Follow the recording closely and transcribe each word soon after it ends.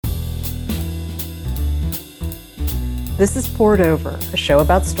This is Poured Over, a show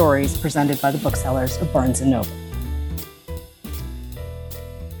about stories presented by the booksellers of Barnes & Noble.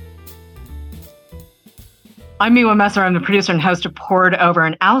 I'm Miwa Messer. I'm the producer and host of Poured Over,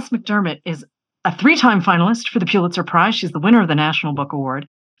 and Alice McDermott is a 3-time finalist for the Pulitzer Prize. She's the winner of the National Book Award.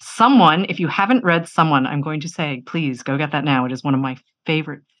 Someone, if you haven't read Someone, I'm going to say, please go get that now. It is one of my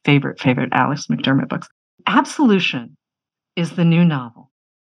favorite Alice McDermott books. Absolution is the new novel.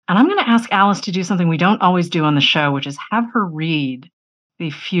 And I'm going to ask Alice to do something we don't always do on the show, which is have her read the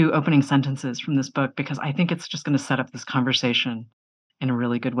few opening sentences from this book, because I think it's just going to set up this conversation in a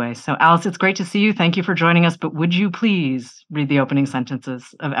really good way. So, Alice, it's great to see you. Thank you for joining us. But would you please read the opening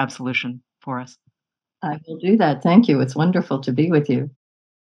sentences of Absolution for us? I will do that. Thank you. It's wonderful to be with you.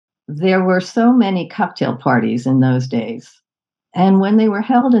 There were so many cocktail parties in those days. And when they were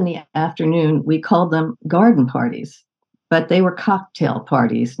held in the afternoon, we called them garden parties. But they were cocktail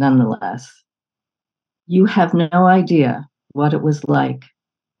parties nonetheless. You have no idea what it was like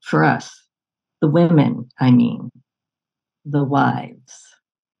for us, the women, I mean, the wives.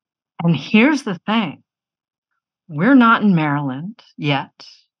 And here's the thing. We're not in Maryland yet.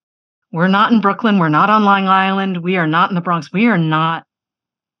 We're not in Brooklyn. We're not on Long Island. We are not in the Bronx. We are not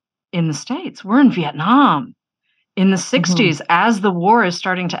in the States. We're in Vietnam in the 60s as the war is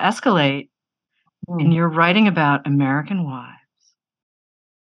starting to escalate. And you're writing about American wives.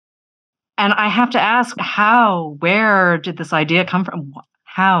 And I have to ask, where did this idea come from?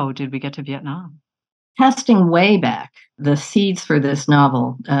 How did we get to Vietnam? Casting way back, the seeds for this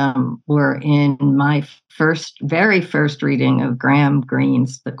novel were in my very first reading of Graham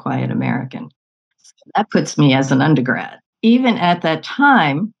Greene's The Quiet American. So that puts me as an undergrad. Even at that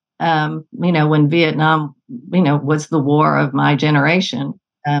time, when Vietnam, was the war of my generation,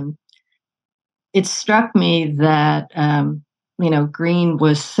 it struck me that, Greene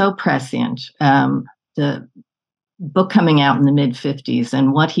was so prescient. The book coming out in the mid-50s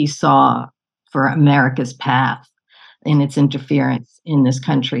and what he saw for America's path in its interference in this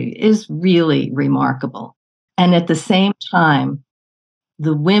country is really remarkable. And at the same time,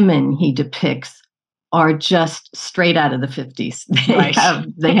 the women he depicts are just straight out of the 50s.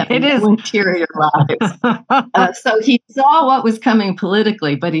 They have interior lives. So he saw what was coming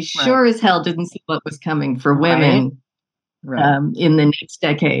politically, but he sure as hell didn't see what was coming for women in the next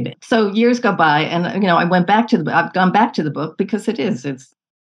decade. So years go by, and I've gone back to the book because it's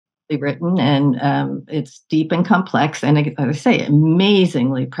written and it's deep and complex, and like I say,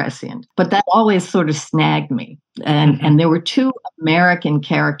 amazingly prescient. But that always sort of snagged me. And there were 2 American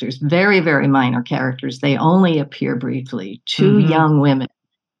characters, very, very minor characters. They only appear briefly. 2 young women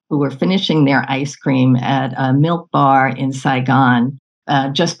who were finishing their ice cream at a milk bar in Saigon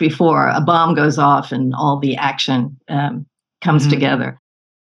just before a bomb goes off and all the action comes together.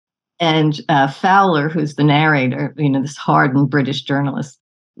 And Fowler, who's the narrator, this hardened British journalist,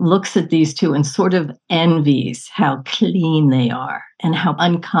 looks at these 2 and sort of envies how clean they are and how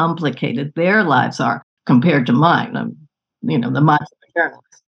uncomplicated their lives are compared to mine. The mind of a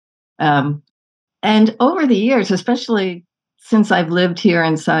journalist. And over the years, especially since I've lived here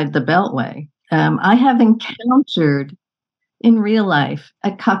inside the Beltway, I have encountered in real life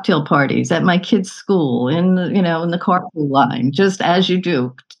at cocktail parties, at my kids' school, in the carpool line, just as you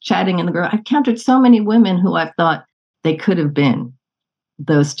do, chatting in the girl. I've encountered so many women who I've thought they could have been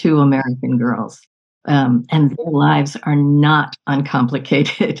those 2 American girls. And their lives are not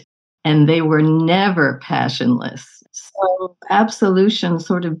uncomplicated, and they were never passionless. So Absolution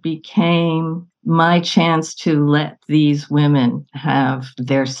sort of became my chance to let these women have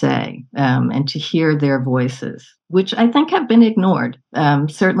their say and to hear their voices, which I think have been ignored,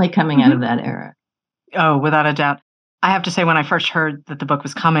 certainly coming out of that era. Oh, without a doubt. I have to say, when I first heard that the book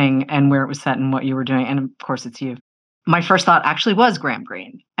was coming and where it was set and what you were doing, and of course it's you, my first thought actually was Graham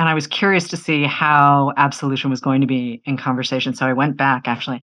Greene. And I was curious to see how Absolution was going to be in conversation. So I went back,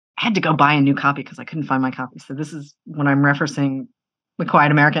 actually. I had to go buy a new copy because I couldn't find my copy. So this is when I'm referencing The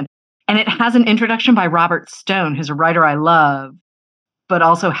Quiet American. And it has an introduction by Robert Stone, who's a writer I love, but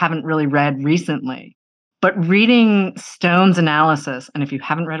also haven't really read recently. But reading Stone's analysis, and if you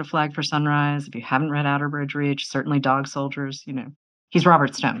haven't read A Flag for Sunrise, if you haven't read Outer Bridge Reach, certainly Dog Soldiers, he's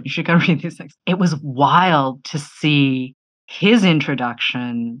Robert Stone. You should go read these things. It was wild to see his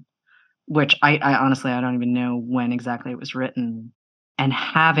introduction, which I honestly, I don't even know when exactly it was written, and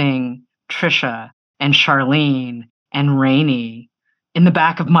having Trisha and Charlene and Rainey in the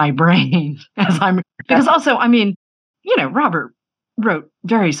back of my brain because also, Robert wrote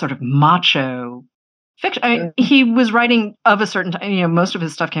very sort of macho fiction. He was writing of a certain time. Most of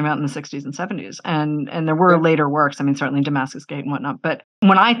his stuff came out in the 60s and 70s, and there were later works. I mean, certainly Damascus Gate and whatnot. But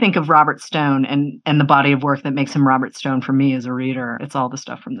when I think of Robert Stone and the body of work that makes him Robert Stone for me as a reader, it's all the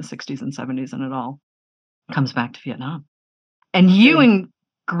stuff from the 60s and 70s, and it all comes back to Vietnam. And you and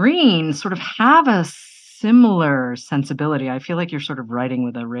Greene sort of have a similar sensibility. I feel like you're sort of writing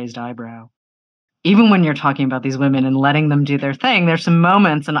with a raised eyebrow. Even when you're talking about these women and letting them do their thing, there's some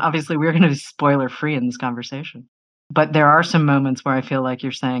moments, and obviously we're going to be spoiler free in this conversation, but there are some moments where I feel like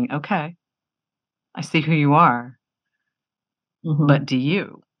you're saying, okay, I see who you are, but do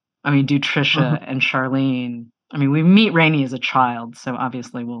you? I mean, do Trisha and Charlene? I mean, we meet Rainey as a child, so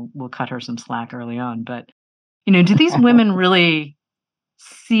obviously we'll cut her some slack early on, but do these women really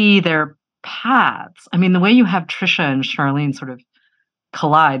see their paths? I mean, the way you have Trisha and Charlene sort of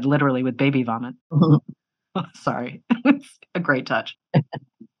collide literally with baby vomit. Sorry. It's a great touch.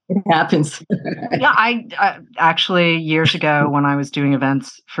 It happens. Yeah, I actually, years ago when I was doing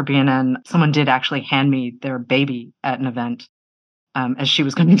events for BNN, someone did actually hand me their baby at an event as she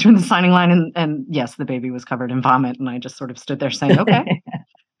was coming through the signing line. And yes, the baby was covered in vomit. And I just sort of stood there saying,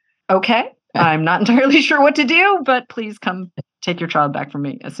 okay, I'm not entirely sure what to do, but please come take your child back from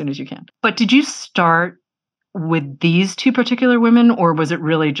me as soon as you can. But did you start with these two particular women, or was it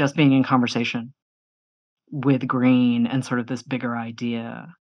really just being in conversation with Greene and sort of this bigger idea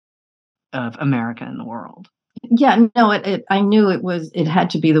of America in the world? Yeah, no, I knew it had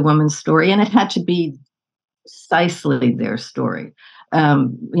to be the woman's story, and it had to be precisely their story.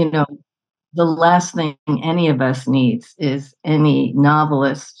 The last thing any of us needs is any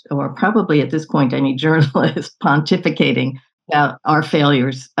novelist, or probably at this point any journalist, pontificating about our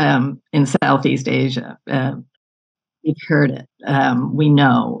failures in Southeast Asia. We've heard it. We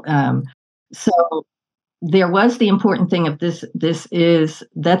know. So there was the important thing of this.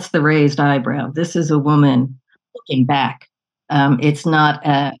 That's the raised eyebrow. This is a woman looking back. It's not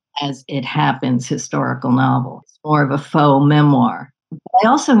as it happens historical novel. It's more of a faux memoir. But I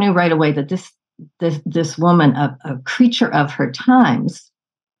also knew right away that this woman, a creature of her times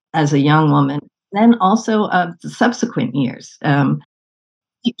as a young woman, then also of the subsequent years.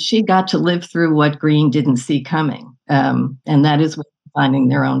 She got to live through what Greene didn't see coming, and that is finding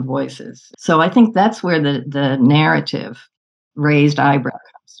their own voices. So I think that's where the narrative raised eyebrow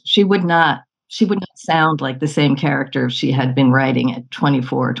comes. She would not sound like the same character if she had been writing at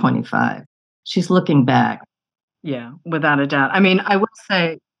 24 or 25. She's looking back. Yeah, without a doubt. I mean, I would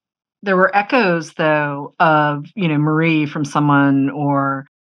say there were echoes, though, of, Marie from Someone, or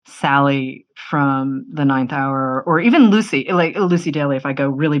Sally from The Ninth Hour, or even Lucy, like Lucy Daly, if I go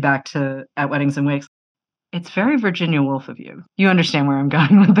really back to At Weddings and Wakes. It's very Virginia Woolf of you. You understand where I'm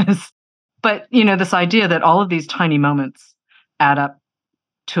going with this. But, this idea that all of these tiny moments add up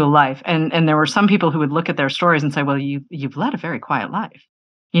to a life. And there were some people who would look at their stories and say, well, you've led a very quiet life.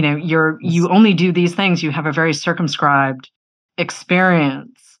 You only do these things. You have a very circumscribed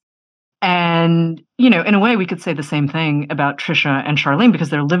experience. And, in a way, we could say the same thing about Trisha and Charlene, because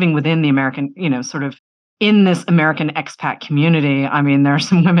they're living within the American, sort of in this American expat community. I mean, there are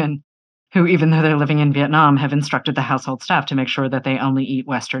some women who, even though they're living in Vietnam, have instructed the household staff to make sure that they only eat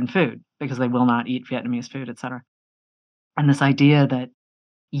Western food because they will not eat Vietnamese food, et cetera. And this idea that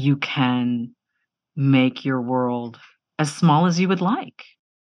you can make your world as small as you would like,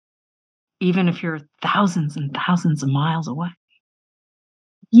 even if you're thousands and thousands of miles away.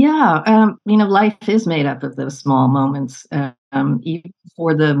 Yeah, life is made up of those small moments, even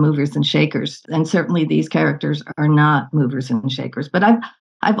for the movers and shakers. And certainly these characters are not movers and shakers. But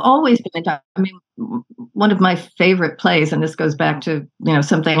I've always been, one of my favorite plays, and this goes back to,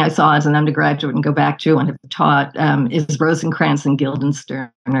 something I saw as an undergraduate and go back to and have taught, is Rosencrantz and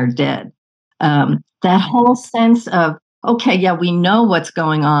Guildenstern Are Dead. That whole sense of, okay, yeah, we know what's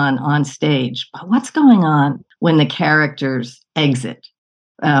going on stage, but what's going on when the characters exit?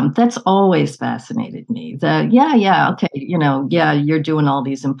 That's always fascinated me. Okay, you're doing all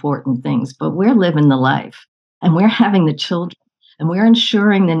these important things, but we're living the life, and we're having the children, and we're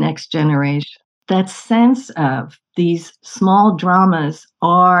ensuring the next generation. That sense of these small dramas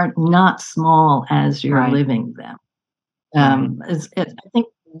are not small as you're living them. Is, I think,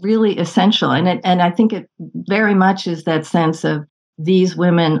 really essential, and I think it very much is that sense of these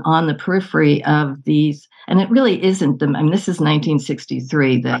women on the periphery of these, and it really isn't them. I mean, this is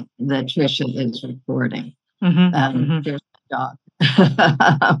 1963 that Trisha is reporting. There's a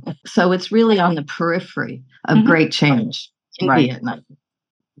dog. So it's really on the periphery of great change in Vietnam.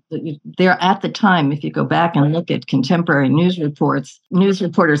 There at the time, if you go back and look at contemporary news reports, news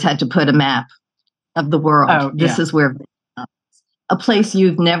reporters had to put a map of the world. This is where a place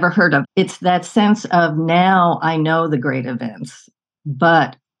you've never heard of. It's that sense of now I know the great events,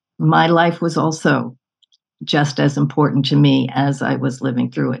 but my life was also just as important to me as I was living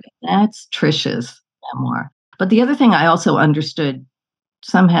through it. That's Trisha's memoir. But the other thing I also understood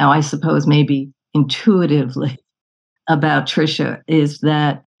somehow, I suppose, maybe intuitively about Trisha is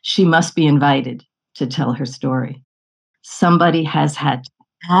that she must be invited to tell her story. Somebody has had to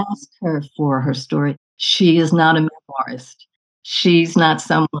ask her for her story. She is not a memoirist. She's not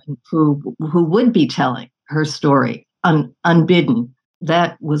someone who would be telling her story unbidden.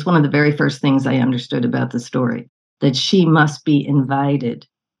 That was one of the very first things I understood about the story, that she must be invited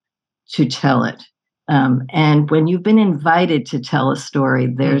to tell it. And when you've been invited to tell a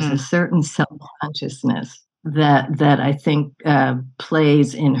story, there's a certain self-consciousness that I think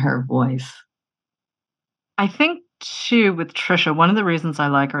plays in her voice. I think, too, with Trisha, one of the reasons I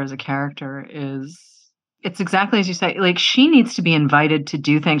like her as a character is it's exactly as you say, like she needs to be invited to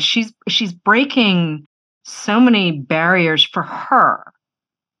do things. She's breaking so many barriers for her.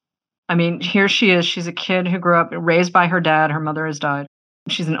 I mean, here she is. She's a kid who grew up raised by her dad. Her mother has died.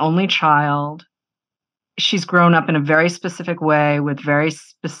 She's an only child. She's grown up in a very specific way with very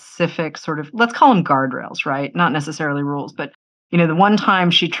specific sort of, let's call them guardrails, right? Not necessarily rules, but the one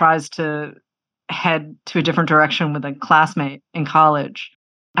time she tries to head to a different direction with a classmate in college,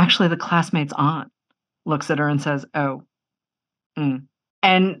 actually the classmate's aunt looks at her and says, "Oh, mm."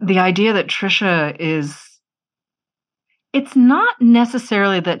 And the idea that Trisha it's not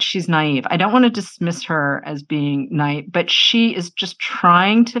necessarily that she's naive. I don't want to dismiss her as being naive, but she is just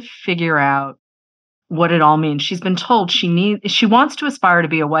trying to figure out what it all means. She's been told she wants to aspire to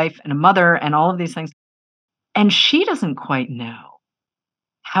be a wife and a mother and all of these things. And she doesn't quite know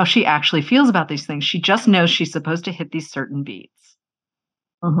how she actually feels about these things. She just knows she's supposed to hit these certain beats.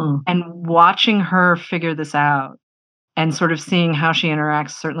 And watching her figure this out and sort of seeing how she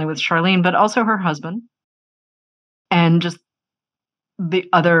interacts, certainly with Charlene, but also her husband, and just the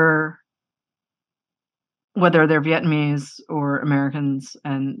other, whether they're Vietnamese or Americans,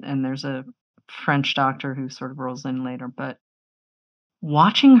 and there's a French doctor who sort of rolls in later, but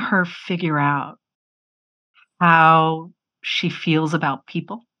watching her figure out how she feels about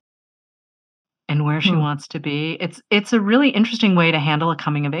people and where she wants to be. It's a really interesting way to handle a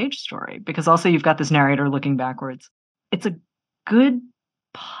coming of age story, because also you've got this narrator looking backwards. It's a good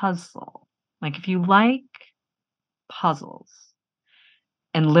puzzle. Like if you like puzzles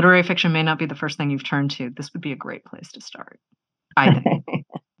and literary fiction may not be the first thing you've turned to, this would be a great place to start, I think.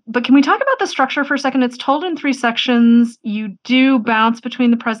 But can we talk about the structure for a second? It's told in 3 sections. You do bounce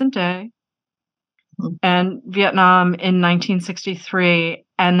between the present day and Vietnam in 1963,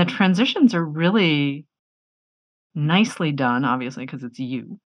 and the transitions are really nicely done, obviously, because it's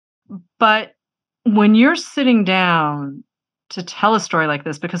you. But when you're sitting down to tell a story like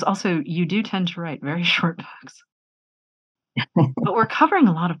this, because also you do tend to write very short books, but we're covering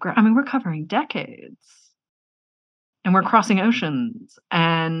a lot of ground. I mean, we're covering decades. And we're crossing oceans,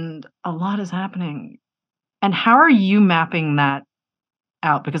 and a lot is happening. And how are you mapping that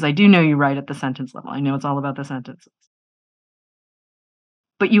out? Because I do know you write at the sentence level. I know it's all about the sentences.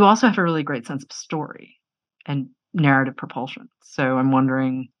 But you also have a really great sense of story and narrative propulsion. So I'm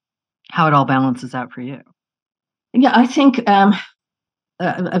wondering how it all balances out for you. Yeah, I think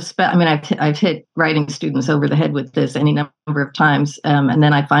I've hit writing students over the head with this any number of times, and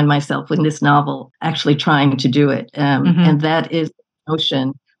then I find myself in this novel actually trying to do it, and that is the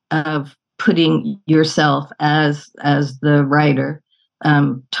notion of putting yourself as the writer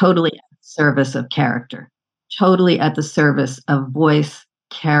totally at the service of character, totally at the service of voice,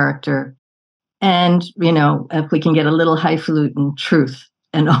 character, and if we can get a little highfalutin, truth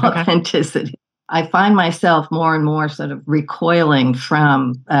and authenticity. I find myself more and more sort of recoiling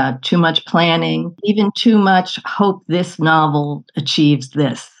from too much planning, even too much hope this novel achieves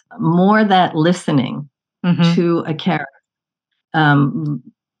this. More that listening to a character,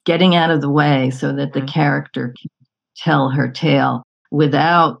 getting out of the way so that the character can tell her tale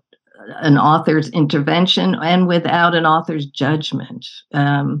without an author's intervention and without an author's judgment,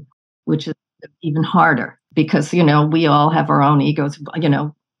 which is even harder because, we all have our own egos.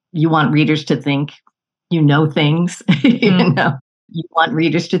 You want readers to think you know things, you want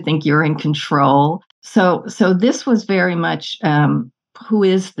readers to think you're in control. So this was very much, who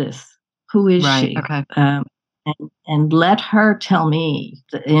is this? Who is she? Okay. And let her tell me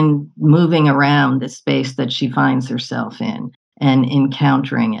in moving around the space that she finds herself in and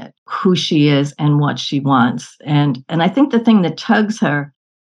encountering it, who she is and what she wants. And I think the thing that tugs her,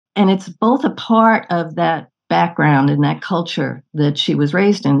 and it's both a part of that background and that culture that she was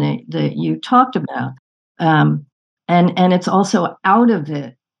raised in that you talked about, And it's also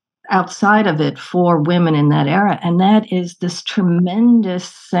outside of it for women in that era. And that is this tremendous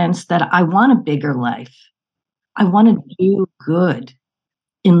sense that I want a bigger life. I want to do good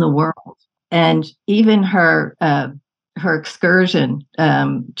in the world. And even her excursion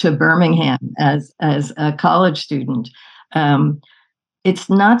to Birmingham as a college student, it's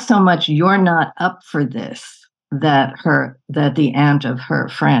not so much you're not up for this that the aunt of her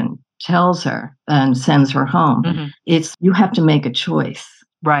friend tells her and sends her home. Mm-hmm. It's you have to make a choice.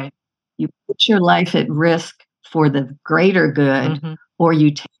 Right. You put your life at risk for the greater good, Mm-hmm. or you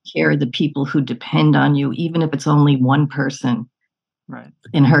take care of the people who depend on you, even if it's only one person. Right.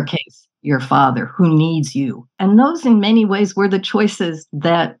 In her case, your father, who needs you. And those, in many ways, were the choices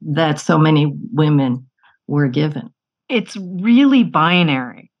that so many women were given. It's really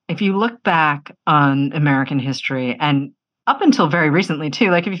binary. If you look back on American history, and up until very recently too,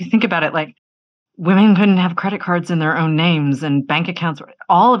 like if you think about it, like women couldn't have credit cards in their own names and bank accounts,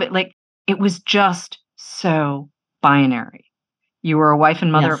 all of it, like it was just so binary. You were a wife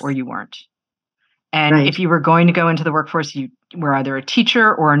and mother, Yes. or you weren't. And Right. if you were going to go into the workforce, you were either a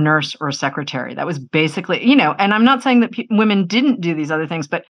teacher or a nurse or a secretary. That was basically, and I'm not saying that women didn't do these other things,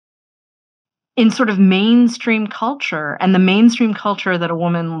 but in sort of mainstream culture, and the mainstream culture that a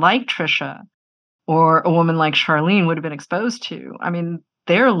woman like Trisha or a woman like Charlene would have been exposed to, I mean,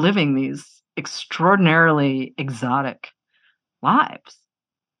 they're living these extraordinarily exotic lives.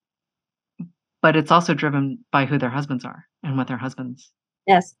 But it's also driven by who their husbands are and what their husbands.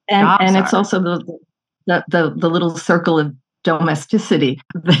 Yes, and it's are. also the little circle of domesticity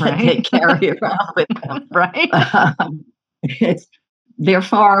that they carry around with them. Right. They're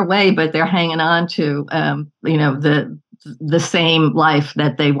far away, but they're hanging on to the same life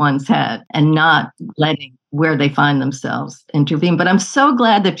that they once had, and not letting where they find themselves intervene. But I'm so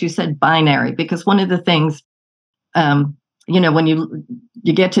glad that you said binary, because one of the things, when you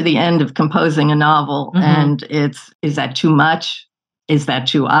get to the end of composing a novel, Mm-hmm. and is that too much? Is that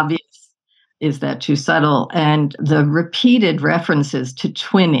too obvious? Is that too subtle? And the repeated references to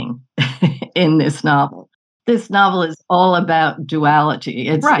twinning in this novel. This novel is all about duality.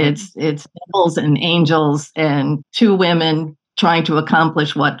 It's devils and angels, and two women trying to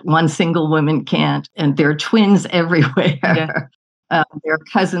accomplish what one single woman can't. And there are twins everywhere. Yeah. There are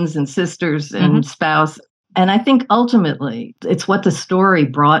cousins and sisters and spouse. And I think ultimately it's what the story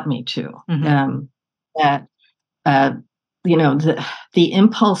brought me to. That the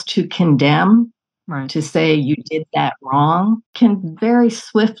impulse to condemn, to say you did that wrong, can very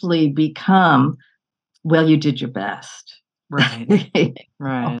swiftly become, well, you did your best. Right.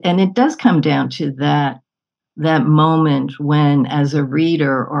 Right. And it does come down to that moment when, as a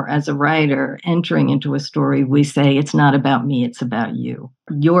reader or as a writer entering into a story, we say, it's not about me, it's about you.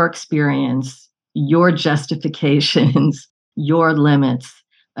 Your experience, your justifications, your limits.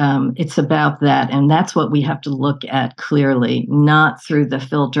 It's about that. And that's what we have to look at clearly, not through the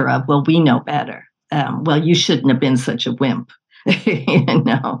filter of, well, we know better. Well, you shouldn't have been such a wimp.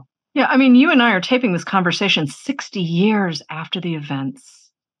 Yeah, I mean, you and I are taping this conversation 60 years after the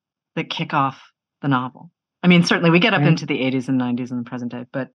events that kick off the novel. I mean, certainly we get up into the 80s and 90s and the present day,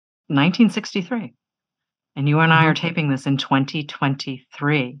 but 1963. And you and I are taping this in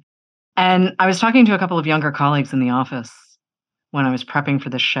 2023. And I was talking to a couple of younger colleagues in the office when I was prepping for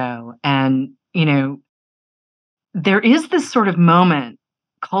the show. And, there is this sort of moment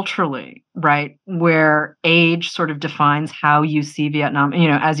culturally, right, where age sort of defines how you see Vietnam.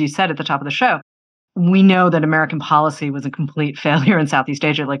 As you said at the top of the show, we know that American policy was a complete failure in Southeast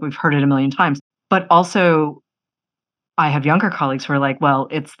Asia, like we've heard it a million times. But also, I have younger colleagues who are like, well,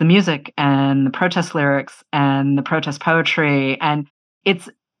 it's the music and the protest lyrics and the protest poetry, and it's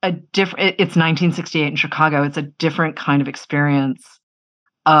it's 1968 in Chicago. It's a different kind of experience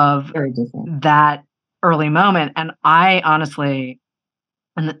of that early moment. And I honestly,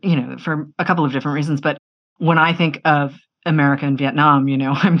 for a couple of different reasons, but when I think of America and Vietnam,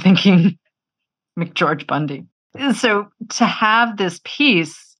 I'm thinking McGeorge Bundy. So to have this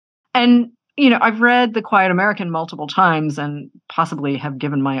piece, and I've read The Quiet American multiple times and possibly have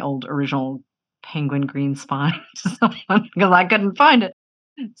given my old original Penguin Green Spine to someone because I couldn't find it.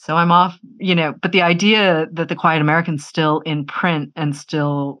 So I'm off, but the idea that The Quiet American's still in print and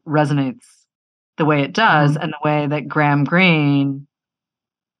still resonates the way it does, and the way that Graham Greene,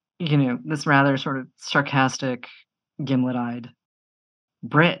 this rather sort of sarcastic, gimlet-eyed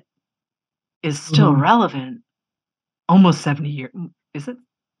Brit, is still relevant almost 70 years. Is it?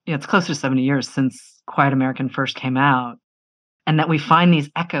 Yeah, it's close to 70 years since Quiet American first came out. And that we find these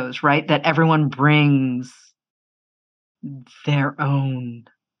echoes, right? That everyone brings their own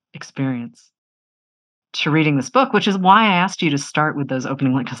experience. to reading this book, which is why I asked you to start with those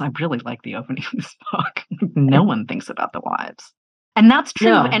opening lines, because I really like the opening of this book. No one thinks about the wives. And that's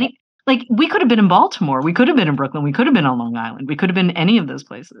true of No. any, like, we could have been in Baltimore, we could have been in Brooklyn, we could have been on Long Island, we could have been any of those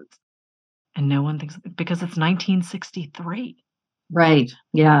places. And no one thinks, because it's 1963. Right.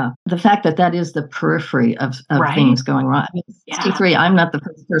 Yeah. The fact that that is the periphery of Right? things going wrong. I mean, 63, I'm not the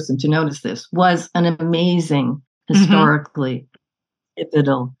first person to notice this, was an amazing, historically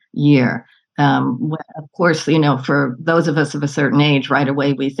pivotal year. Of course, you know, for those of us of a certain age, right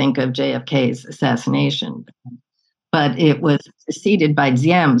away we think of JFK's assassination. But it was preceded by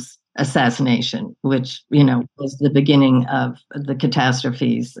Diem's assassination, which, you know, was the beginning of the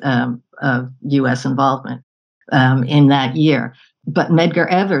catastrophes of U.S. involvement in that year. But Medgar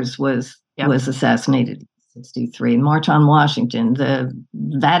Evers was assassinated in 1963. March on Washington, the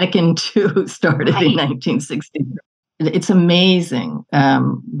Vatican II started in 1963. It's amazing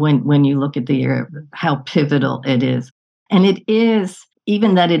when you look at the year, how pivotal it is. And it is,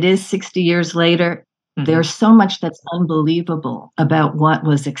 even that it is 60 years later, there's so much that's unbelievable about what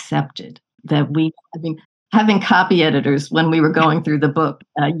was accepted that having copy editors when we were going through the book,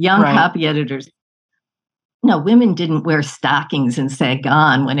 young copy editors. No, women didn't wear stockings in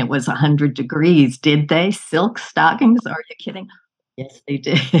Saigon when it was 100 degrees, did they? Silk stockings? Are you kidding? Yes, they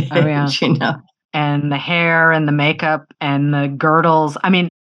did. Oh, yeah. You know. And the hair and the makeup and the girdles. I mean,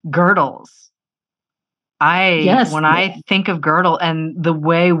 girdles. When I think of girdle and the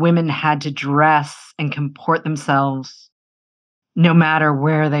way women had to dress and comport themselves, no matter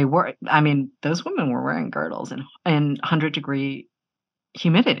where they were. I mean, those women were wearing girdles in 100-degree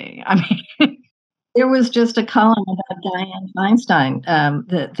humidity. I mean, there was just a column about Dianne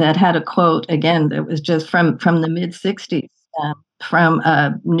Feinstein that had a quote again that was just from the mid '60s, from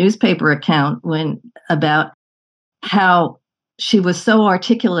a newspaper account about how she was so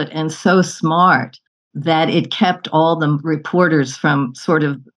articulate and so smart that it kept all the reporters from sort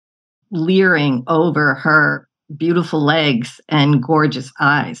of leering over her beautiful legs and gorgeous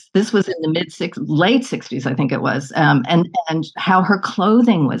eyes. This was in the late '60s, I think it was, and how her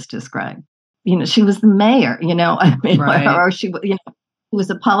clothing was described. You know, she was the mayor. You know, I mean, or she, you know, she was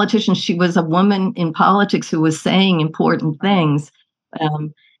a politician. She was a woman in politics who was saying important things,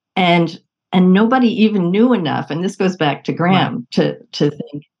 and nobody even knew enough. And this goes back to Graham to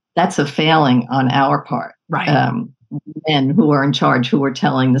think that's a failing on our part. Right. Men who are in charge, who are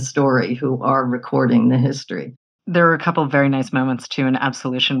telling the story, who are recording the history. There are a couple of very nice moments too in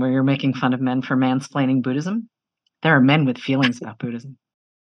Absolution where you're making fun of men for mansplaining Buddhism. There are men with feelings about Buddhism.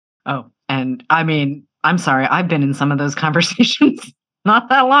 Oh, and I mean, I'm sorry, I've been in some of those conversations not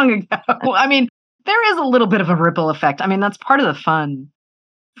that long ago. I mean, there is a little bit of a ripple effect. I mean, that's part of the fun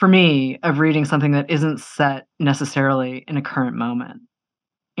for me of reading something that isn't set necessarily in a current moment.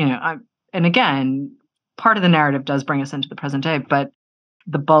 You know, and again, part of the narrative does bring us into the present day, but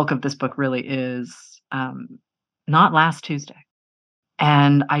the bulk of this book really is not last Tuesday.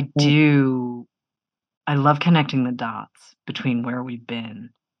 And I love connecting the dots between where we've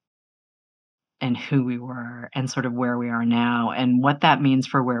been and who we were and sort of where we are now and what that means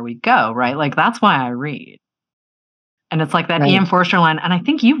for where we go, right? Like, that's why I read. And it's like that E.M. Forster line, and I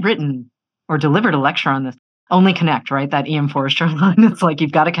think you've written or delivered a lecture on this, only connect, right? That E.M. Forster line. It's like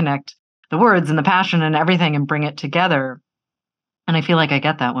you've got to connect the words and the passion and everything and bring it together. And I feel like I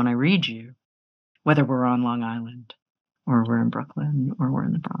get that when I read you, whether we're on Long Island or we're in Brooklyn or we're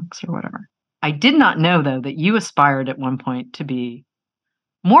in the Bronx or whatever. I did not know, though, that you aspired at one point to be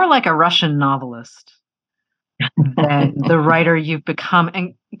more like a Russian novelist than the writer you've become.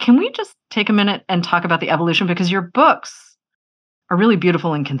 And can we just take a minute and talk about the evolution? Because your books are really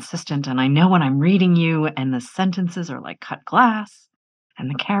beautiful and consistent. And I know when I'm reading you and the sentences are like cut glass and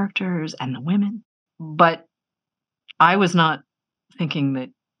the characters and the women. But I was not thinking that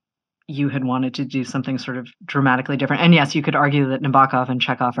you had wanted to do something sort of dramatically different. And yes, you could argue that Nabokov and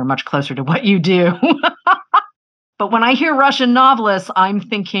Chekhov are much closer to what you do. But when I hear Russian novelists, I'm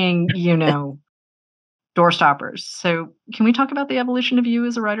thinking, you know, doorstoppers. So can we talk about the evolution of you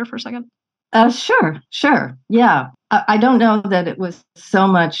as a writer for a second? Sure. Yeah. I don't know that it was so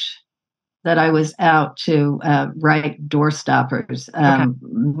much that I was out to write doorstoppers,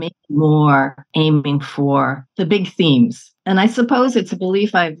 maybe more aiming for the big themes. And I suppose it's a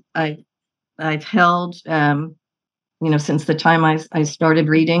belief I've held, you know, since the time I started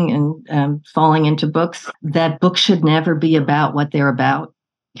reading and falling into books, that books should never be about what they're about,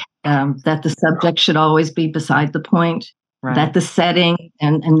 that the subject should always be beside the point, that the setting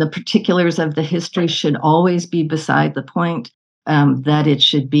and the particulars of the history should always be beside the point, that it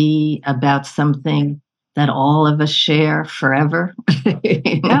should be about something that all of us share forever,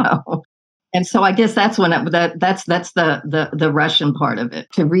 you know. And so I guess that's that's the Russian part of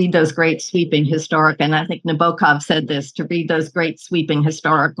it. To read those great sweeping historic, and I think Nabokov said this, to read those great sweeping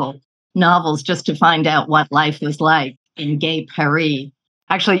historical novels just to find out what life was like in gay Paris.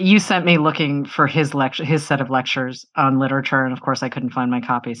 Actually, you sent me looking for his set of lectures on literature, and of course I couldn't find my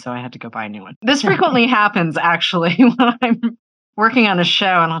copy, so I had to go buy a new one. This frequently happens, actually, when I'm working on a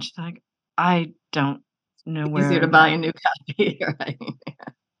show, and I'll just be like, I don't know where. Easier to buy a new copy, right?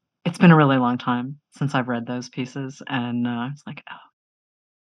 It's been a really long time since I've read those pieces, and it's like, oh.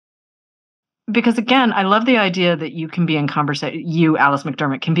 Because again, I love the idea that you can be in conversation, you, Alice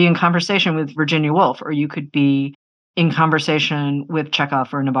McDermott, can be in conversation with Virginia Woolf, or you could be in conversation with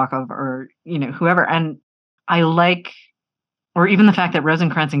Chekhov or Nabokov or, whoever. And I like, or even the fact that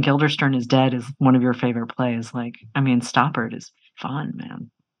Rosencrantz and Guildenstern is dead is one of your favorite plays. Like, I mean, Stoppard is fun, man.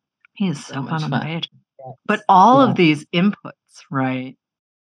 He is so fun on the page. Yes. But all of these inputs, right,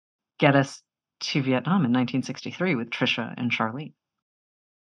 get us to Vietnam in 1963 with Trisha and Charlene.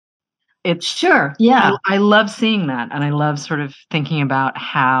 It's sure, yeah. I love seeing that, and I love sort of thinking about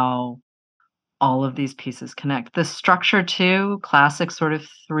how all of these pieces connect. The structure too, classic sort of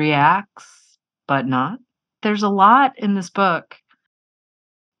 3 acts, but not. There's a lot in this book.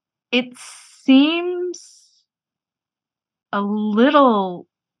 It seems a little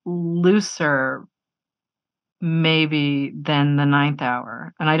looser maybe than the 9th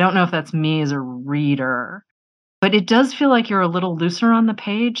hour. And I don't know if that's me as a reader, but it does feel like you're a little looser on the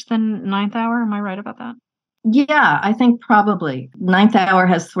page than 9th hour. Am I right about that? Yeah, I think probably. 9th hour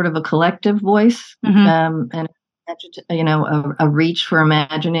has sort of a collective voice, and a reach for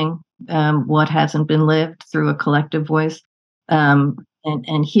imagining what hasn't been lived through a collective voice.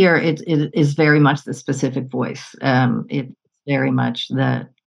 And here it is very much the specific voice. It's very much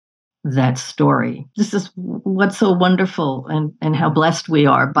that story. This is what's so wonderful, and how blessed we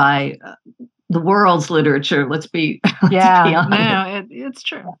are by the world's literature. Let's be honest. No, it's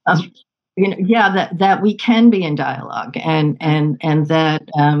true. That we can be in dialogue, and that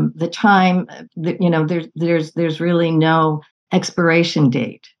the time that there's really no expiration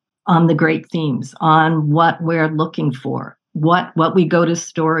date on the great themes, on what we're looking for, what we go to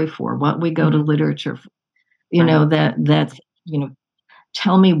story for, what we go to literature for. That's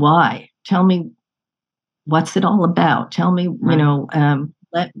tell me why, tell me what's it all about, tell me,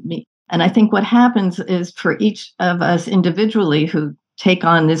 let me. And I think what happens is, for each of us individually who take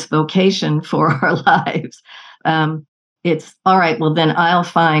on this vocation for our lives, it's all right, well then I'll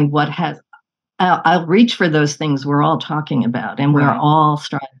find I'll reach for those things we're all talking about and we're all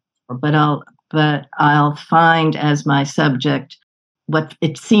striving for, but I'll find as my subject what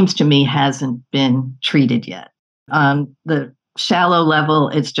it seems to me hasn't been treated yet. On the shallow level,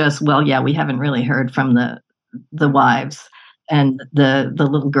 it's just, we haven't really heard from the wives and the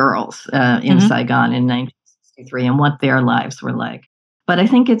little girls in Saigon in 1963 and what their lives were like. But I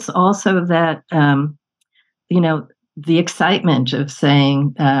think it's also that, the excitement of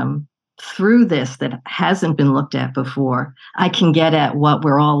saying, through this that hasn't been looked at before, I can get at what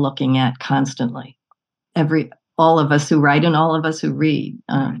we're all looking at constantly. All of us who write and all of us who read.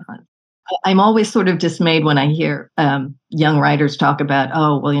 I'm always sort of dismayed when I hear young writers talk about,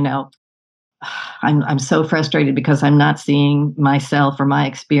 I'm so frustrated because I'm not seeing myself or my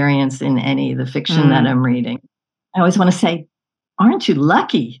experience in any of the fiction that I'm reading. I always want to say, aren't you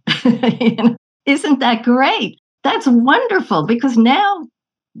lucky? Isn't that great? That's wonderful, because now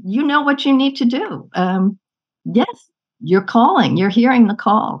you know what you need to do. Yes, you're calling, you're hearing the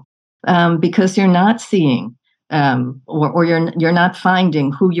call, because you're not seeing or you're not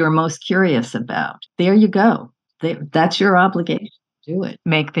finding who you're most curious about. There you go. That's your obligation. Do it.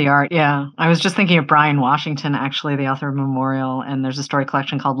 Make the art. Yeah. I was just thinking of Bryan Washington, actually, the author of Memorial, and there's a story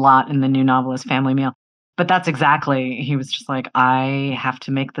collection called Lot in the new novelist Family Meal. But that's exactly, he was just like, I have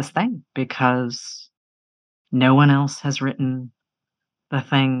to make this thing because no one else has written the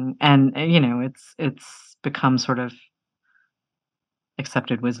thing. And, it's become sort of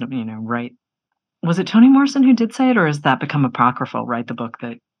accepted wisdom, right? Was it Toni Morrison who did say it, or has that become apocryphal, right? The book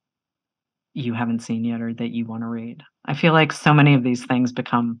that you haven't seen yet or that you want to read. I feel like so many of these things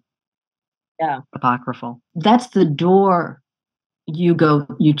become apocryphal. That's the door you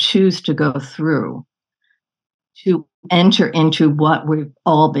choose to go through to enter into what we've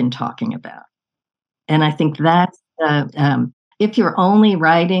all been talking about. And I think that's if you're only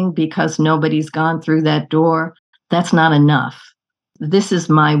writing because nobody's gone through that door, that's not enough. This is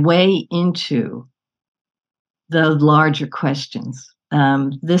my way into the larger questions.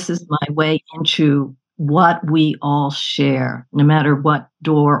 This is my way into what we all share, no matter what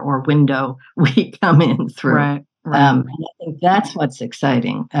door or window we come in through. Right. I think that's what's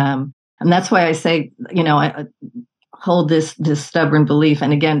exciting. And that's why I say, I hold this stubborn belief.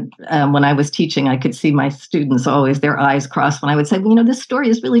 And again, when I was teaching, I could see my students always their eyes crossed when I would say, well, this story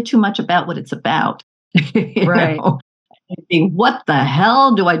is really too much about what it's about. Right. What the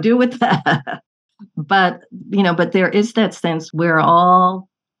hell do I do with that? But there is that sense we're all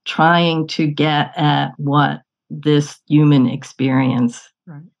trying to get at what this human experience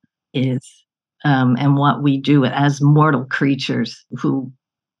is, and what we do as mortal creatures who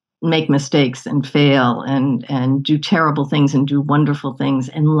make mistakes and fail and do terrible things and do wonderful things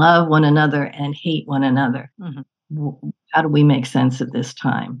and love one another and hate one another. How do we make sense of this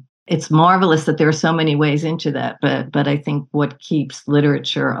time? It's marvelous that there are so many ways into that, but I think what keeps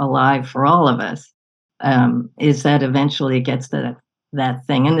literature alive for all of us is that eventually it gets to that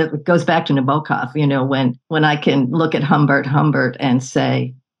thing. And it goes back to Nabokov, when I can look at Humbert and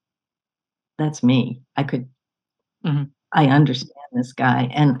say, that's me. I understand this guy.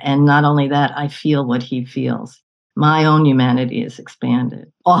 And not only that, I feel what he feels. My own humanity is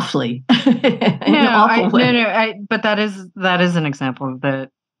expanded awfully. But that is an example that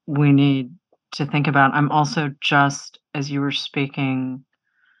we need to think about. I'm also just, as you were speaking,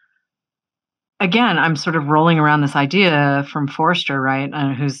 again, I'm sort of rolling around this idea from Forster, right?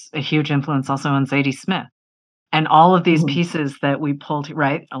 Who's a huge influence also on Zadie Smith. And all of these pieces that we pull to,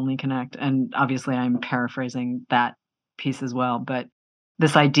 right? Only connect. And obviously I'm paraphrasing that piece as well. But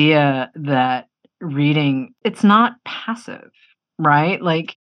this idea that reading, it's not passive, right?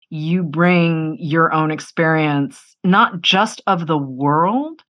 Like you bring your own experience, not just of the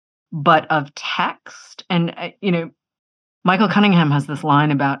world, but of text. And, Michael Cunningham has this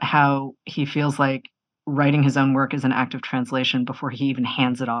line about how he feels like writing his own work is an act of translation before he even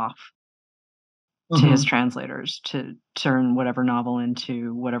hands it off to his translators to turn whatever novel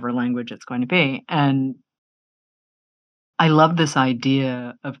into whatever language it's going to be. And I love this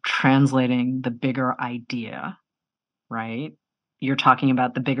idea of translating the bigger idea, right? You're talking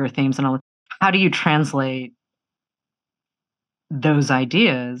about the bigger themes and all. How do you translate those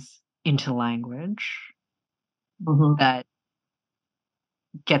ideas into language that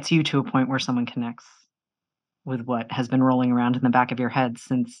gets you to a point where someone connects with what has been rolling around in the back of your head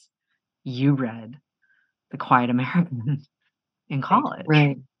since you read The Quiet American in college?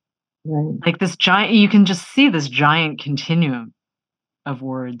 Right. Like this giant, you can just see this giant continuum of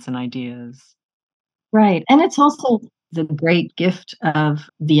words and ideas. Right. And it's also the great gift of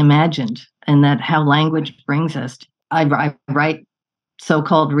the imagined, and that how language brings us. I write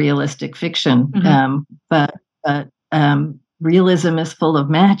so-called realistic fiction, but realism is full of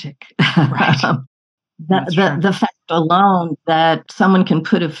magic. Right. The fact alone that someone can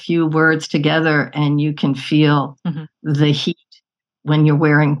put a few words together and you can feel the heat when you're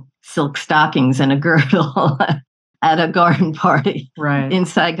wearing silk stockings and a girdle at a garden party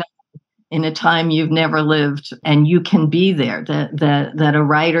inside in a time you've never lived, and you can be there. That a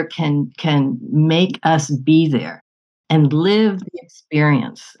writer can make us be there and live the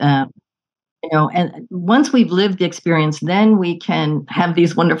experience. And once we've lived the experience, then we can have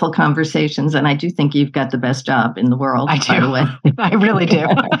these wonderful conversations. And I do think you've got the best job in the world, by the way. I really do.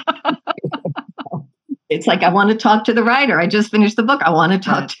 It's like, I want to talk to the writer. I just finished the book. I want to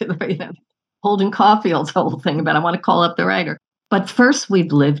talk to the, Holden Caulfield's whole thing about I want to call up the writer. But first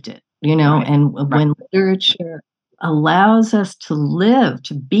we've lived it, and when literature allows us to live,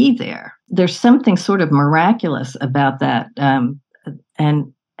 to be there, there's something sort of miraculous about that.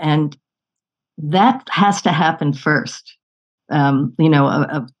 And that has to happen first.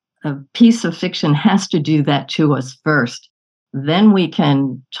 A piece of fiction has to do that to us first. Then we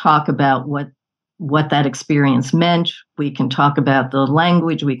can talk about what that experience meant. We can talk about the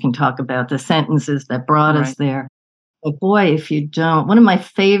language. We can talk about the sentences that brought us there. But boy, if you don't, one of my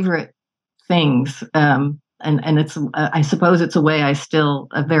favorite things, and it's, I suppose it's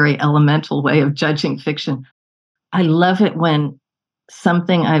a very elemental way of judging fiction. I love it when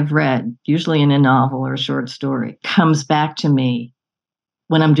something I've read, usually in a novel or a short story, comes back to me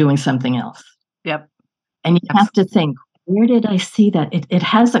when I'm doing something else. Yep. And you have to think, where did I see that? It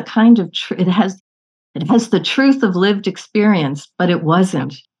has a kind of, it has the truth of lived experience, but it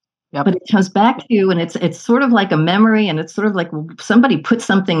wasn't. Yep. But it comes back to you, and it's sort of like a memory, and it's sort of like somebody put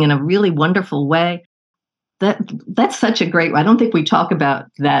something in a really wonderful way. That's such a great. I don't think we talk about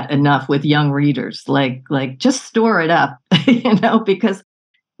that enough with young readers. Like just store it up, because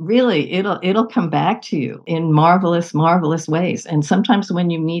really it'll come back to you in marvelous, marvelous ways. And sometimes when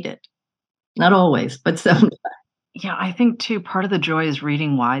you need it, not always, but sometimes. Yeah, I think too, part of the joy is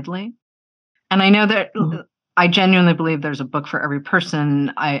reading widely. And I know that I genuinely believe there's a book for every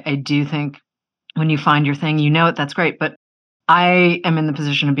person. I do think when you find your thing, that's great. But I am in the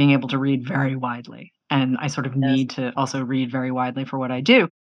position of being able to read very widely, and I sort of Yes. need to also read very widely for what I do.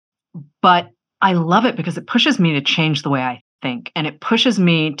 But I love it because it pushes me to change the way I think, and it pushes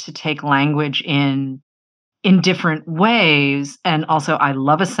me to take language in different ways. And also, I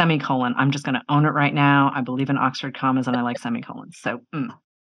love a semicolon. I'm just going to own it right now. I believe in Oxford commas, and I like semicolons. So,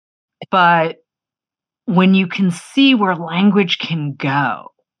 but when you can see where language can go,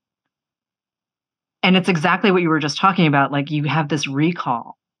 and it's exactly what you were just talking about, like you have this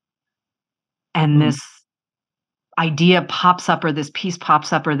recall, and this idea pops up, or this piece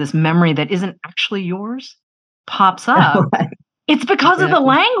pops up, or this memory that isn't actually yours pops up. Right. It's because of the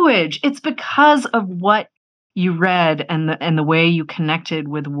language. It's because of what you read and the way you connected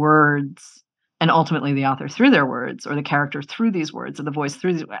with words, and ultimately the author through their words, or the character through these words, or the voice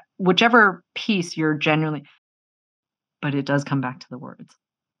through these, whichever piece you're genuinely. But it does come back to the words.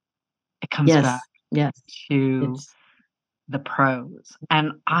 It comes back to the prose.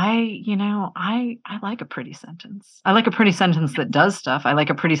 And I like a pretty sentence. I like a pretty sentence that does stuff. I like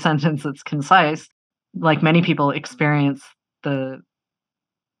a pretty sentence that's concise. Like many people experience the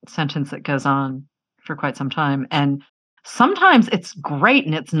sentence that goes on for quite some time. And sometimes it's great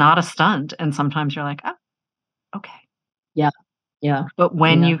and it's not a stunt. And sometimes you're like, oh, okay. Yeah. Yeah. But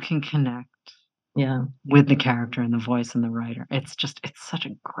when you can connect with the Mm-hmm. character and the voice and the writer, it's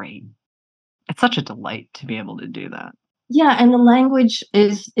such a delight to be able to do that. Yeah, and the language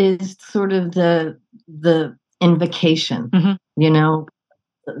is sort of the invocation. Mm-hmm. You know,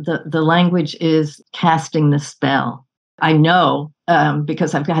 the language is casting the spell. I know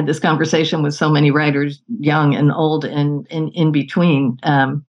because I've had this conversation with so many writers, young and old, and in between.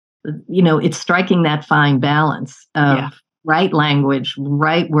 It's striking that fine balance of right language,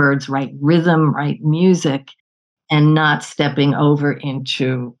 right words, right rhythm, right music, and not stepping over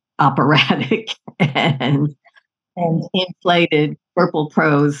into operatic and inflated purple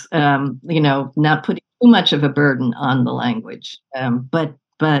prose. Not putting too much of a burden on the language, but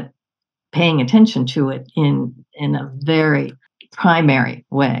paying attention to it in a very primary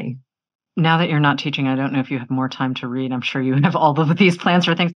way. Now that you're not teaching, I don't know if you have more time to read. I'm sure you have all of these plans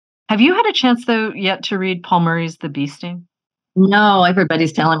for things. Have you had a chance, though, yet to read Paul Murray's The Bee Sting? No,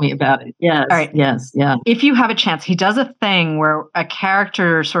 everybody's telling me about it. Yes. All right. Yes. Yeah. If you have a chance, he does a thing where a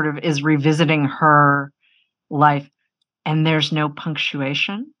character sort of is revisiting her life, and there's no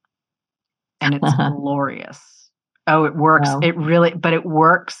punctuation, and it's glorious. Oh, it works. Wow. But it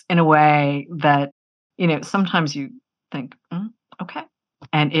works in a way that, sometimes you think, okay.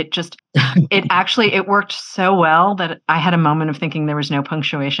 And it worked so well that I had a moment of thinking there was no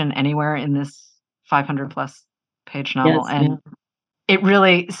punctuation anywhere in this 500 plus page novel. Yes, and it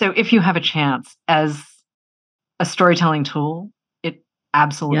really, so if you have a chance as a storytelling tool, it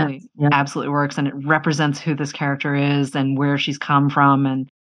absolutely works. And it represents who this character is and where she's come from and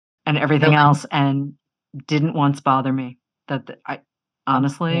everything else. And didn't once bother me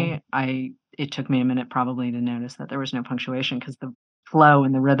it took me a minute probably to notice that there was no punctuation, because the flow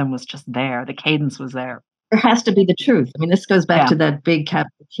and the rhythm was just there. The cadence was there. There has to be the truth. I mean, this goes back to that big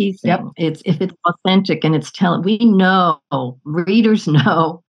capital T thing. Yep. If it's authentic and it's we know, readers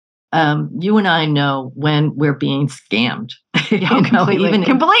know, you and I know when we're being scammed. Completely.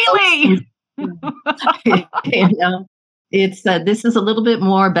 It's this is a little bit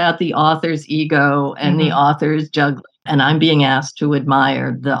more about the author's ego and the author's juggling. And I'm being asked to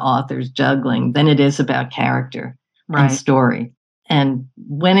admire the author's juggling than it is about character and story. And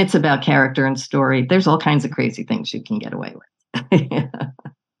when it's about character and story, there's all kinds of crazy things you can get away with.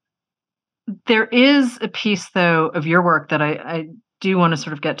 There is a piece, though, of your work that I do want to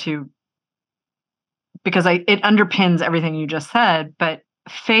sort of get to, because it underpins everything you just said. But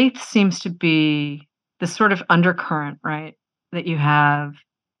faith seems to be this sort of undercurrent, right, that you have,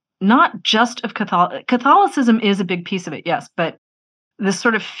 not just of Catholicism is a big piece of it, yes, but this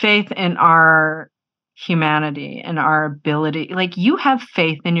sort of faith in our humanity and our ability. Like, you have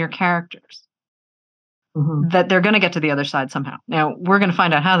faith in your characters that they're going to get to the other side somehow. Now, we're going to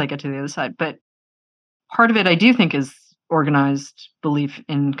find out how they get to the other side, but part of it I do think is organized belief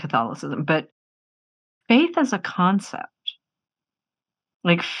in Catholicism. But faith as a concept,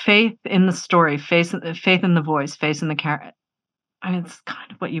 like faith in the story, faith in the voice, faith in the character. I mean, it's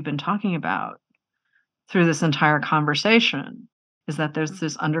kind of what you've been talking about through this entire conversation, is that there's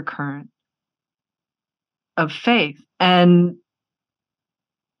this undercurrent of faith. And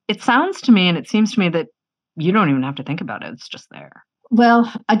it sounds to me, and it seems to me, that you don't even have to think about it. It's just there.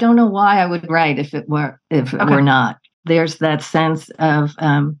 Well, I don't know why I would write if it were not. There's that sense of,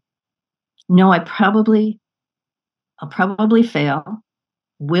 no, I'll probably fail,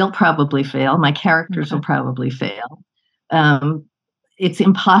 will probably fail. My characters will probably fail. it's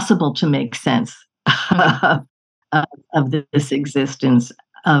impossible to make sense of, of this existence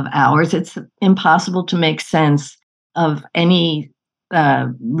of ours. It's impossible to make sense of any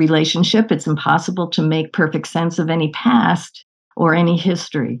relationship. It's impossible to make perfect sense of any past or any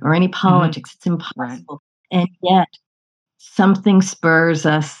history or any politics. It's impossible. Right. And yet something spurs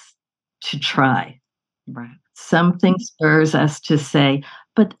us to try. Right. Something spurs us to say,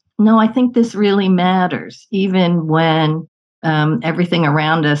 but no, I think this really matters, even when everything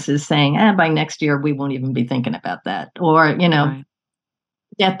around us is saying, by next year, we won't even be thinking about that. Or, right.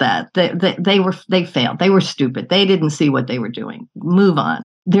 Get that. They failed. They were stupid. They didn't see what they were doing. Move on.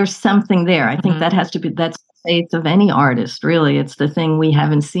 There's something there. I think that has to be, that's the faith of any artist, really. It's the thing we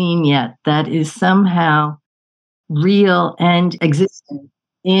haven't seen yet that is somehow real and existent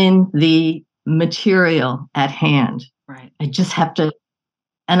in the material at hand. Right. I just have to,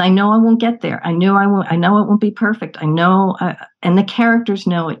 and I know I won't get there. I know it won't be perfect. I know, and the characters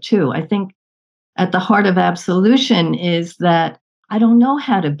know it too. I think at the heart of Absolution is that I don't know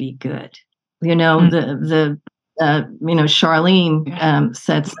how to be good. Charlene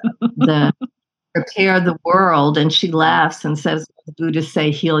sets the prepare the world, and she laughs and says, the Buddhists say,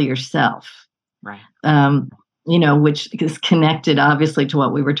 heal yourself. Right. Which is connected obviously to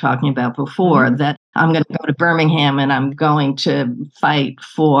what we were talking about before, that I'm going to go to Birmingham and I'm going to fight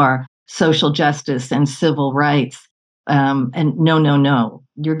for social justice and civil rights. And no,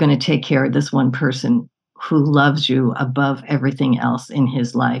 you're going to take care of this one person who loves you above everything else in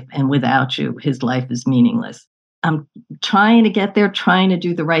his life. And without you, his life is meaningless. I'm trying to get there, trying to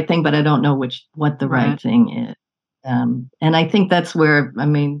do the right thing, but I don't know what the right thing is. And I think that's where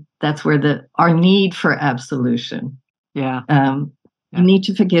our need for absolution. Yeah. We need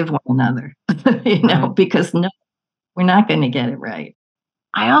to forgive one another, because we're not going to get it right.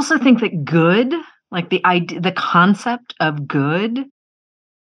 I also think that good, like the idea, the concept of good,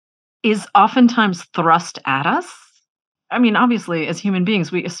 is oftentimes thrust at us. I mean, obviously, as human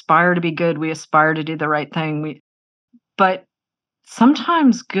beings, we aspire to be good. We aspire to do the right thing. But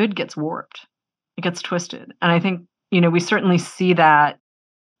sometimes good gets warped. It gets twisted. And I think, we certainly see that.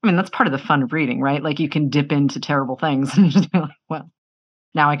 I mean, that's part of the fun of reading, right? Like you can dip into terrible things and just be like, well,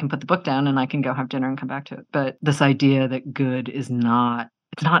 now I can put the book down and I can go have dinner and come back to it. But this idea that good is not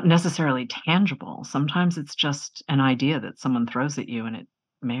necessarily tangible. Sometimes it's just an idea that someone throws at you and it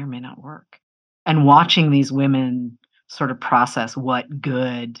may or may not work. And watching these women sort of process what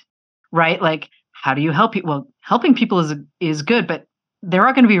good, right? Like, how do you help people? Well, helping people is good, but there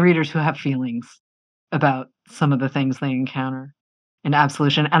are going to be readers who have feelings about some of the things they encounter in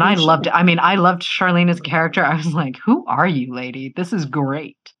Absolution. And I loved it. I mean, I loved Charlene as a character. I was like, who are you, lady? This is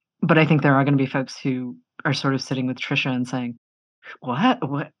great. But I think there are going to be folks who are sort of sitting with Trisha and saying, what?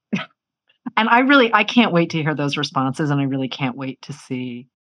 And I can't wait to hear those responses. And I really can't wait to see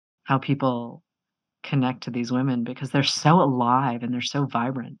how people connect to these women, because they're so alive and they're so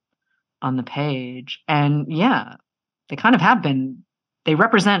vibrant on the page. And they kind of have been, they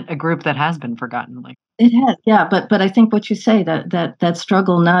represent a group that has been forgotten. Like it has, but I think what you say, that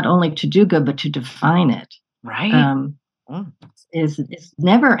struggle not only to do good but to define it, right, is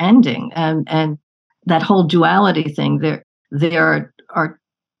never ending, and that whole duality thing. There are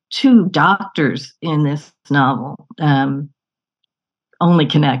two doctors in this novel. Only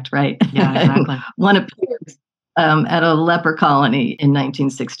connect, right? Yeah, exactly. One appears at a leper colony in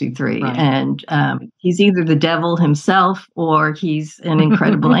 1963, right. And he's either the devil himself or he's an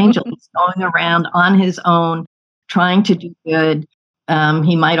incredible angel. He's going around on his own, trying to do good.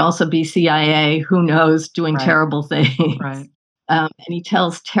 He might also be CIA, who knows, doing terrible things. Right. And he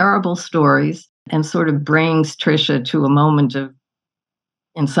tells terrible stories and sort of brings Trisha to a moment of,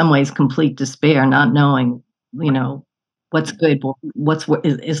 in some ways, complete despair, not knowing, what's good,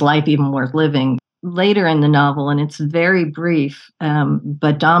 is life even worth living. Later in the novel, and it's very brief,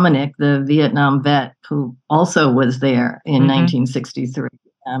 but Dominic, the Vietnam vet who also was there in 1963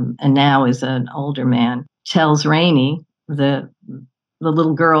 and now is an older man, tells Rainey, the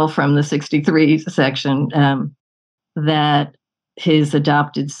little girl from the 63 section, that his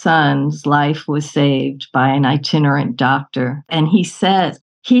adopted son's life was saved by an itinerant doctor. And he says,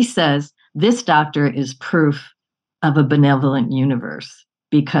 this doctor is proof of a benevolent universe,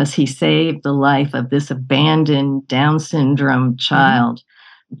 because he saved the life of this abandoned Down syndrome child,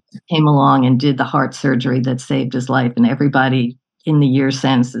 came along and did the heart surgery that saved his life. And everybody in the years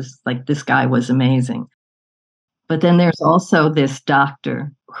since is like, this guy was amazing. But then there's also this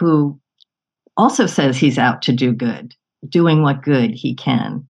doctor who also says he's out to do good, doing what good he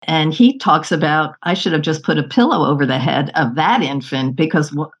can. And he talks about, I should have just put a pillow over the head of that infant,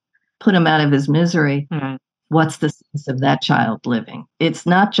 because put him out of his misery. Mm-hmm. what's the sense of that child living? It's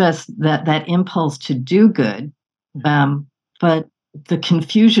not just that impulse to do good, but the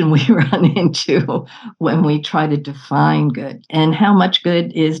confusion we run into when we try to define good, and how much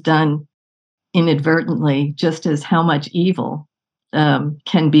good is done inadvertently, just as how much evil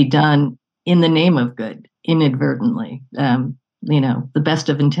can be done in the name of good inadvertently. The best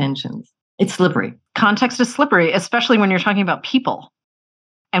of intentions. It's slippery. Context is slippery, especially when you're talking about people.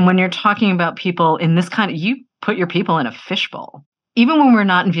 And when you're talking about people in this kind of, you put your people in a fishbowl. Even when we're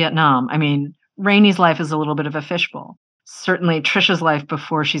not in Vietnam, I mean, Rainie's life is a little bit of a fishbowl. Certainly Trisha's life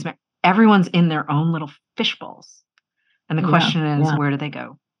before she's married, everyone's in their own little fishbowls. And the question is, where do they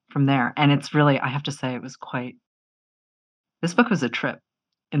go from there? And it's really, I have to say, this book was a trip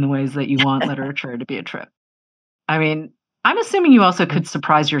in the ways that you want literature to be a trip. I mean, I'm assuming you also could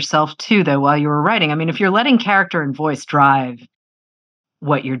surprise yourself too, though, while you were writing. I mean, if you're letting character and voice drive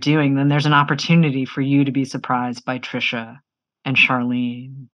what you're doing, then there's an opportunity for you to be surprised by Trisha and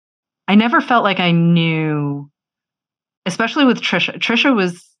Charlene. I never felt like I knew, especially with Trisha. Trisha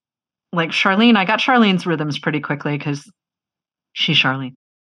was like Charlene. I got Charlene's rhythms pretty quickly because she's Charlene.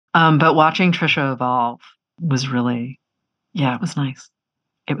 But watching Trisha evolve was really, it was nice.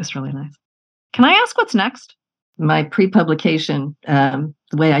 It was really nice. Can I ask what's next? My pre-publication, the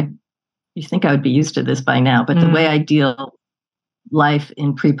way you think I would be used to this by now, but the way I deal life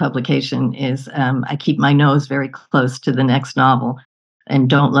in pre-publication is I keep my nose very close to the next novel and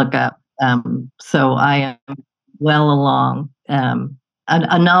don't look up. So I am well along.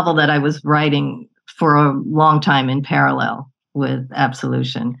 A novel that I was writing for a long time in parallel with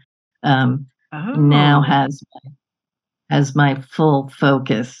Absolution now has my full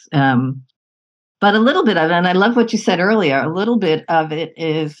focus. But a little bit of it, and I love what you said earlier, a little bit of it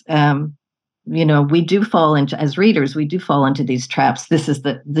is, we do fall into, as readers, we do fall into these traps. These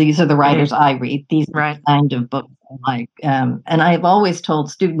are the writers I read. These are the kind of books I like. And I've always told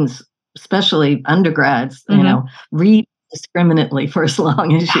students, especially undergrads, read discriminately for as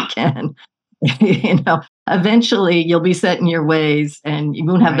long as you can. Eventually you'll be set in your ways and you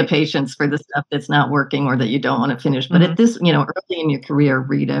won't have the patience for the stuff that's not working or that you don't want to finish. But at this, early in your career,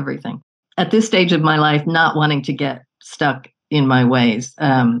 read everything. At this stage of my life, not wanting to get stuck in my ways,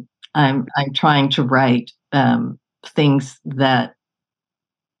 I'm trying to write things that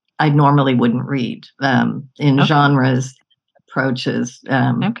I normally wouldn't read in genres, approaches.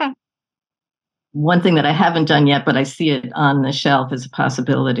 One thing that I haven't done yet, but I see it on the shelf as a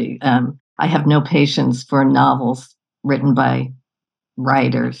possibility. I have no patience for novels written by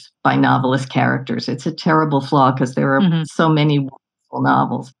writers, by novelist characters. It's a terrible flaw because there are so many wonderful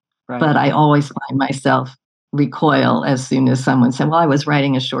novels. Right. But I always find myself recoil as soon as someone said, well, I was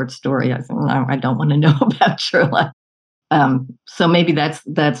writing a short story. I said, no, I don't want to know about your life. So maybe that's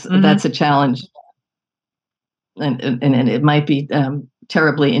a challenge. And it might be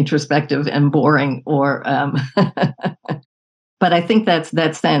terribly introspective and boring, or but I think that's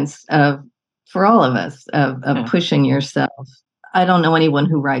that sense of, for all of us, of pushing yourself. I don't know anyone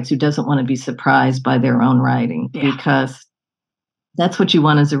who writes who doesn't want to be surprised by their own writing, because that's what you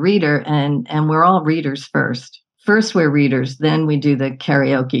want as a reader. And we're all readers first. First, we're readers. Then we do the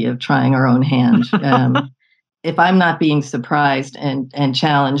karaoke of trying our own hand. If I'm not being surprised and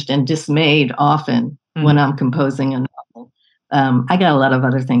challenged and dismayed often when I'm composing a novel, I got a lot of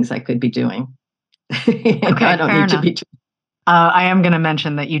other things I could be doing. I don't need to be. I am going to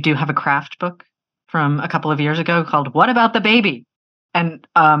mention that you do have a craft book from a couple of years ago called "What About the Baby?" And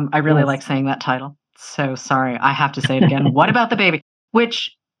I really like saying that title. So sorry, I have to say it again. What about the baby?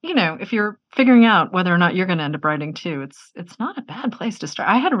 Which, if you're figuring out whether or not you're going to end up writing too, it's not a bad place to start.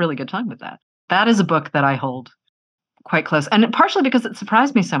 I had a really good time with that. That is a book that I hold quite close, and partially because it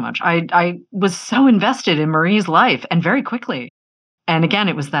surprised me so much. I was so invested in Marie's life, and very quickly. And again,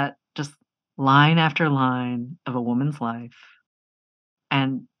 it was that just line after line of a woman's life,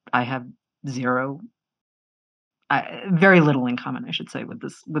 and I have very little in common, I should say, with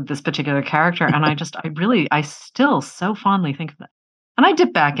this particular character. And I still so fondly think of that. And I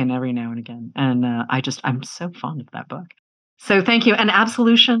dip back in every now and again. And I'm so fond of that book. So thank you. And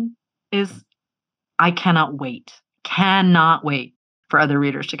Absolution I cannot wait for other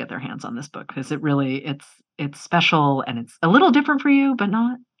readers to get their hands on this book, because it's special, and it's a little different for you, but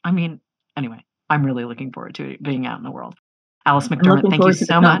not, anyway, I'm really looking forward to it being out in the world. Alice McDermott, thank you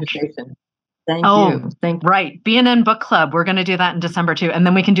so much. Thank you. Thank you. Right. B&N Book Club. We're going to do that in December too. And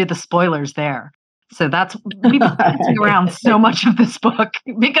then we can do the spoilers there. So we've been dancing around so much of this book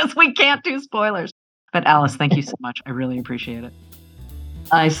because we can't do spoilers. But Alice, thank you so much. I really appreciate it.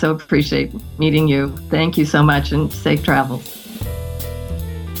 I so appreciate meeting you. Thank you so much, and safe travels.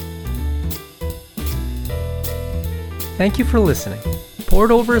 Thank you for listening.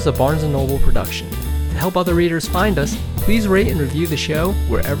 Poured Over is a Barnes & Noble production. To help other readers find us, please rate and review the show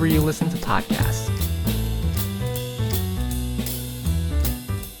wherever you listen to podcasts.